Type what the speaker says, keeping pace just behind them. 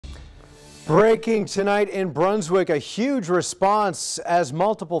Breaking tonight in Brunswick, a huge response as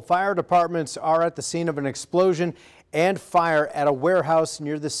multiple fire departments are at the scene of an explosion and fire at a warehouse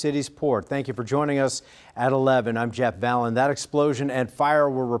near the city's port. Thank you for joining us at 11. I'm Jeff Vallon. That explosion and fire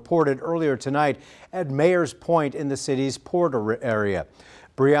were reported earlier tonight at Mayor's Point in the city's port area.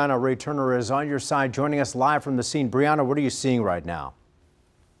 Brianna Ray Turner is on your side, joining us live from the scene. Brianna, what are you seeing right now?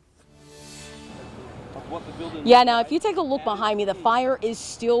 Yeah, now if you take a look behind me, the fire is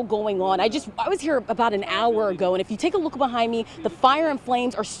still going on. I was here about an hour ago, and if you take a look behind me, the fire and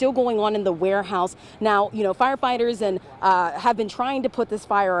flames are still going on in the warehouse. Now, firefighters have been trying to put this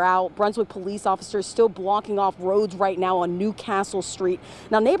fire out. Brunswick police officers still blocking off roads right now on Newcastle Street.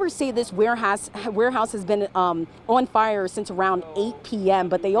 Now, neighbors say this warehouse has been on fire since around 8 p.m.,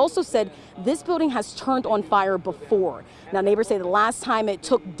 but they also said this building has turned on fire before. Now, neighbors say the last time it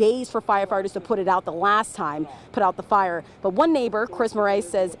took days for firefighters to put it out, put out the fire. But one neighbor, Chris Murray,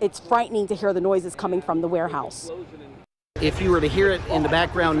 says it's frightening to hear the noises coming from the warehouse. If you were to hear it in the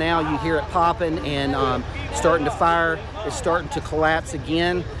background now, you hear it popping and starting to fire. It's starting to collapse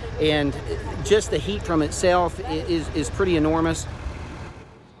again. And just the heat from itself is pretty enormous.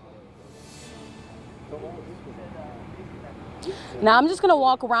 Now I'm just going to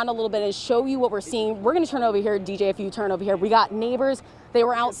walk around a little bit and show you what we're seeing. We're going to turn over here, DJ, if you turn over here. We got neighbors. They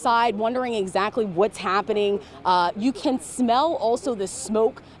were outside wondering exactly what's happening. You can smell also the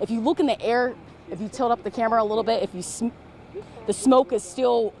smoke. If you look in the air, if you tilt up the camera a little bit, the smoke is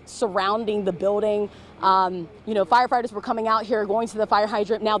still surrounding the building. Firefighters were coming out here, going to the fire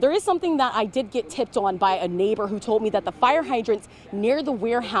hydrant. Now, there is something that I did get tipped on by a neighbor who told me that the fire hydrants near the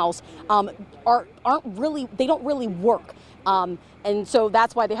warehouse don't really work. And so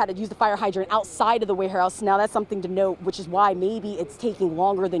that's why they had to use the fire hydrant outside of the warehouse. Now that's something to note, which is why maybe it's taking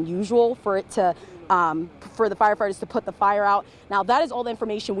longer than usual for the firefighters to put the fire out. Now that is all the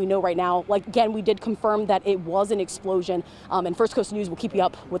information we know right now. Like, again, we did confirm that it was an explosion. And First Coast News will keep you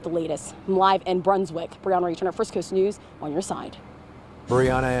up with the latest. I'm live in Brunswick. Brianna Ray Turner, First Coast News, on your side.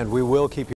 Brianna, and we will keep you